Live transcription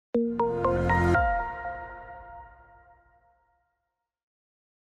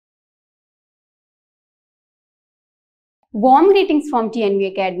Warm greetings from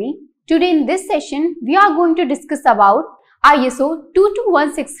TNV Academy. Today in this session, we are going to discuss about ISO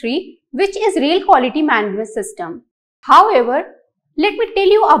 22163, which is Rail Quality Management System. However, let me tell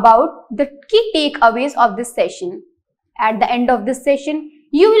you about the key takeaways of this session. At the end of this session,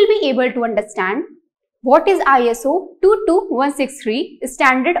 you will be able to understand what is ISO 22163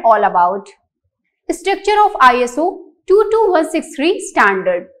 standard all about, structure of ISO 22163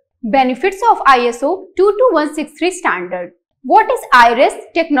 standard, benefits of ISO 22163 standard, what is IRIS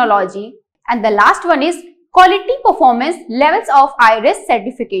technology, and the last one is quality performance levels of IRIS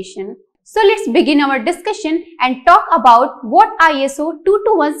certification. So let's begin our discussion and talk about what ISO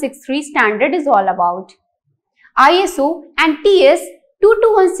 22163 standard is all about. ISO and TS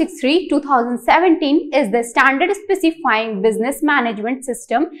 22163-2017 is the standard specifying business management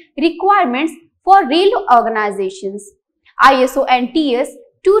system requirements for rail organizations. ISO and TS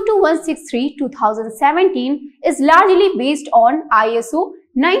 22163-2017 is largely based on ISO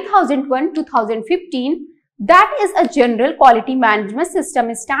 9001-2015, that is a general quality management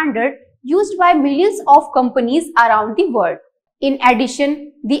system standard used by millions of companies around the world. In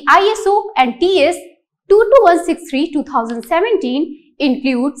addition, the ISO and TS 22163-2017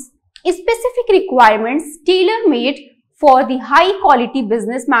 includes specific requirements tailor-made for the high-quality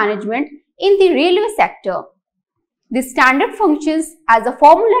business management in the railway sector. The standard functions as a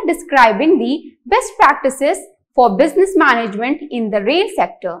formula describing the best practices for business management in the rail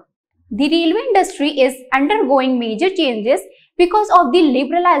sector. The railway industry is undergoing major changes because of the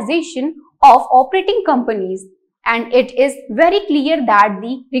liberalization of operating companies, and it is very clear that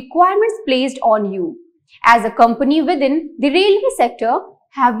the requirements placed on you as a company within the railway sector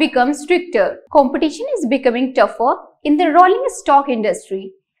have become stricter. Competition is becoming tougher in the rolling stock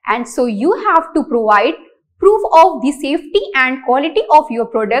industry, and so you have to provide proof of the safety and quality of your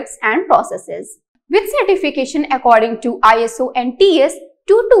products and processes. With certification according to ISO and TS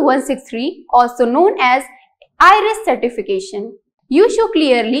 22163, also known as IRIS certification, you show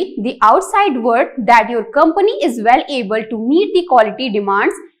clearly the outside world that your company is well able to meet the quality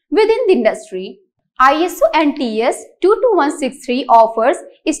demands within the industry. ISO and TS 22163 offers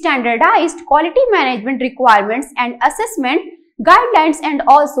standardized quality management requirements and assessment guidelines and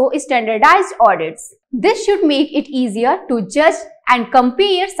also standardized audits. This should make it easier to judge and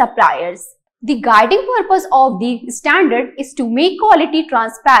compare suppliers. The guiding purpose of the standard is to make quality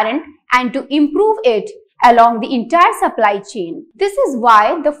transparent and to improve it along the entire supply chain. This is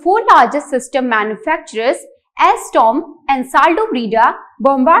why the four largest system manufacturers, Alstom, Ansaldo Breda,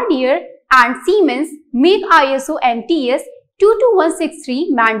 Bombardier and Siemens, make ISO and TS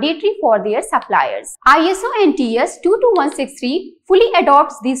 22163 mandatory for their suppliers. ISO and TS 22163 fully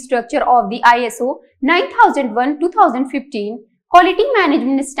adopts the structure of the ISO 9001-2015 quality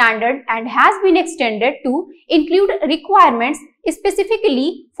management standard and has been extended to include requirements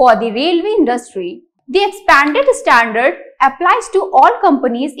specifically for the railway industry. The expanded standard applies to all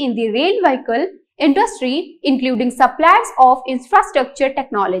companies in the rail vehicle industry, including suppliers of infrastructure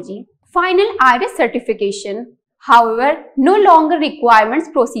technology. Final IRIS certification, however, no longer requires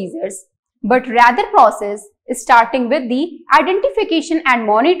procedures, but rather process, starting with the identification and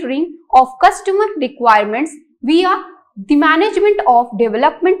monitoring of customer requirements via the management of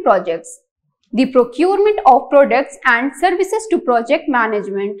development projects, the procurement of products and services to project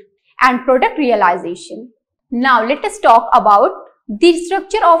management, and product realization. Now let us talk about the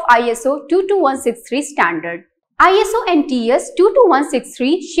structure of ISO 22163 standard. ISO and TS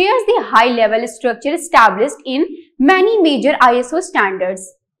 22163 shares the high-level structure established in many major ISO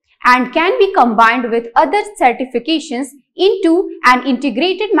standards and can be combined with other certifications into an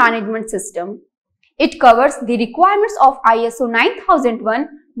integrated management system. It covers the requirements of ISO 9001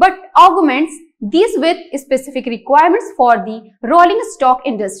 but augments these with specific requirements for the rolling stock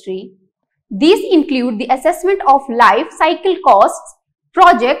industry. These include the assessment of life cycle costs,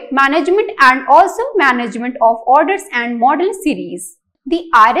 project management and also management of orders and model series. The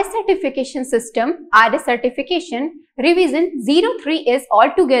IRIS certification system, IRIS certification revision 03 is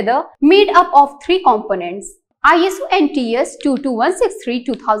altogether made up of three components. ISO and TS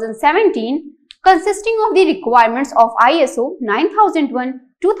 22163-2017 consisting of the requirements of ISO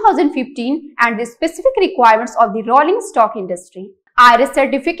 9001-2015 and the specific requirements of the rolling stock industry. IRIS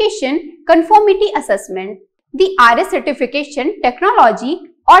certification conformity assessment. The IRIS certification technology,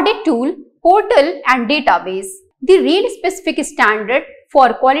 audit tool, portal and database. The rail-specific standard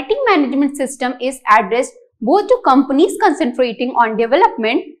for quality management system is addressed both to companies concentrating on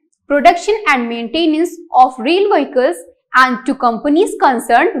development, production and maintenance of rail vehicles and to companies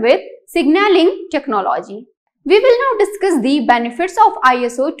concerned with signaling technology. We will now discuss the benefits of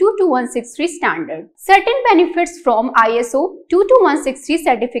ISO 22163 standard. Certain benefits from ISO 22163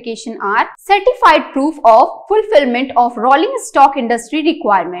 certification are certified proof of fulfillment of rolling stock industry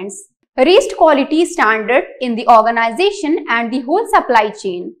requirements, raised quality standard in the organization and the whole supply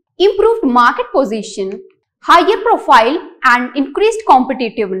chain, improved market position, higher profile and increased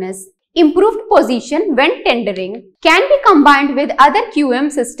competitiveness, improved position when tendering, can be combined with other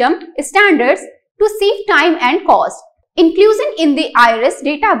QM system standards to save time and cost. Inclusion in the IRIS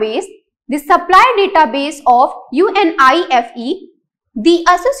database, the supplier database of UNIFE, the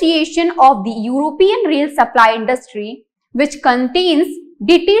Association of the European Rail Supply Industry, which contains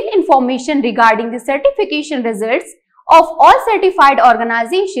detailed information regarding the certification results of all certified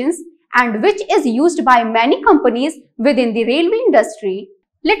organizations and which is used by many companies within the railway industry.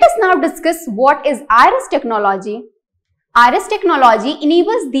 Let us now discuss what is IRIS technology. IRIS technology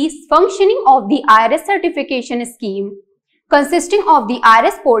enables the functioning of the IRIS certification scheme, consisting of the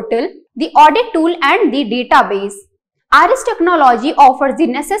IRIS portal, the audit tool and the database. IRIS technology offers the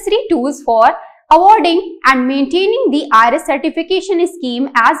necessary tools for awarding and maintaining the IRIS certification scheme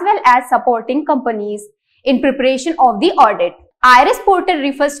as well as supporting companies in preparation of the audit. IRIS portal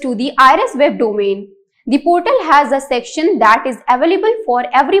refers to the IRIS web domain. The portal has a section that is available for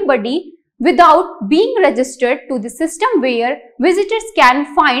everybody without being registered to the system where visitors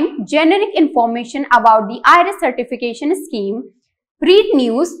can find generic information about the IRIS certification scheme, read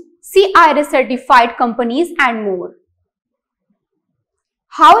news, see IRIS certified companies and more.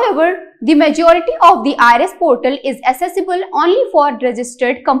 However, the majority of the IRIS portal is accessible only for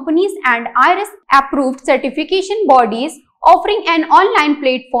registered companies and IRIS approved certification bodies, offering an online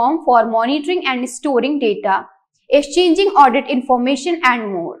platform for monitoring and storing data, exchanging audit information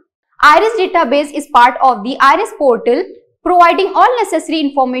and more. IRIS database is part of the IRIS portal, providing all necessary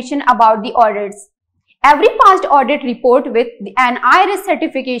information about the audits. Every past audit report with an IRIS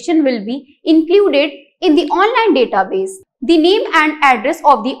certification will be included in the online database. The name and address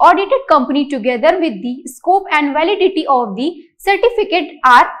of the audited company together with the scope and validity of the certificate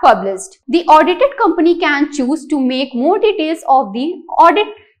are published. The audited company can choose to make more details of the audit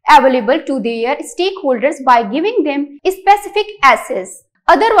available to their stakeholders by giving them specific access.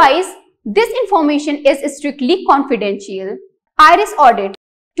 Otherwise, this information is strictly confidential. IRIS audit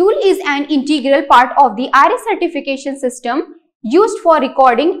tool is an integral part of the IRIS certification system used for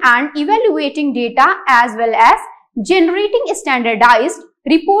recording and evaluating data as well as generating standardized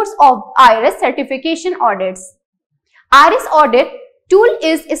reports of IRIS certification audits. IRIS audit tool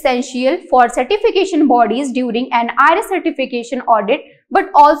is essential for certification bodies during an IRIS certification audit but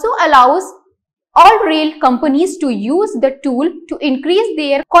also allows all rail companies to use the tool to increase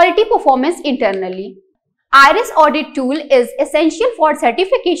their quality performance internally. IRIS audit tool is essential for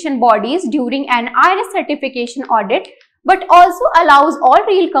certification bodies during an IRIS certification audit but also allows all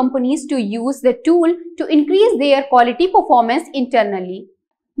rail companies to use the tool to increase their quality performance internally.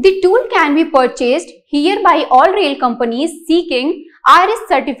 The tool can be purchased here by all rail companies seeking IRIS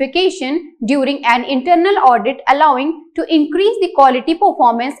certification during an internal audit, allowing to increase the quality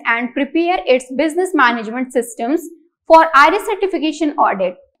performance and prepare its business management systems for IRIS certification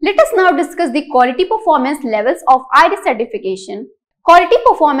audit. Let us now discuss the quality performance levels of IRIS certification. Quality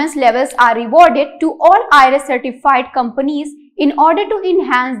performance levels are rewarded to all IRIS certified companies in order to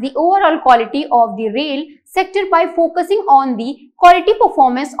enhance the overall quality of the rail sector by focusing on the quality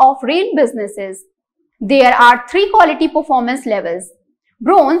performance of rail businesses. There are three quality performance levels: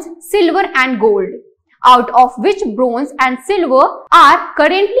 bronze, silver and gold, out of which bronze and silver are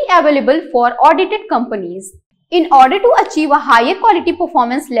currently available for audited companies. In order to achieve a higher quality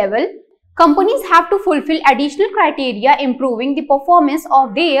performance level, companies have to fulfill additional criteria improving the performance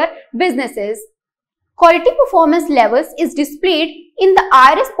of their businesses. Quality performance levels is displayed in the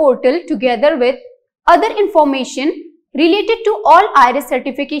IRIS portal together with other information related to all IRIS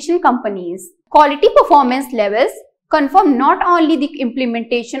certification companies. Quality performance levels confirm not only the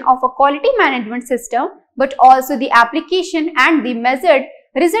implementation of a quality management system but also the application and the measured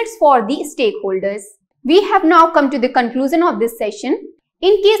results for the stakeholders. We have now come to the conclusion of this session.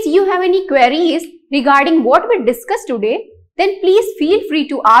 In case you have any queries regarding what we discussed today, then please feel free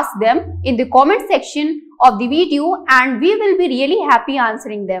to ask them in the comment section of the video and we will be really happy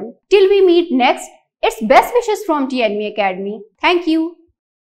answering them. Till we meet next, it's best wishes from TNV Academy. Thank you.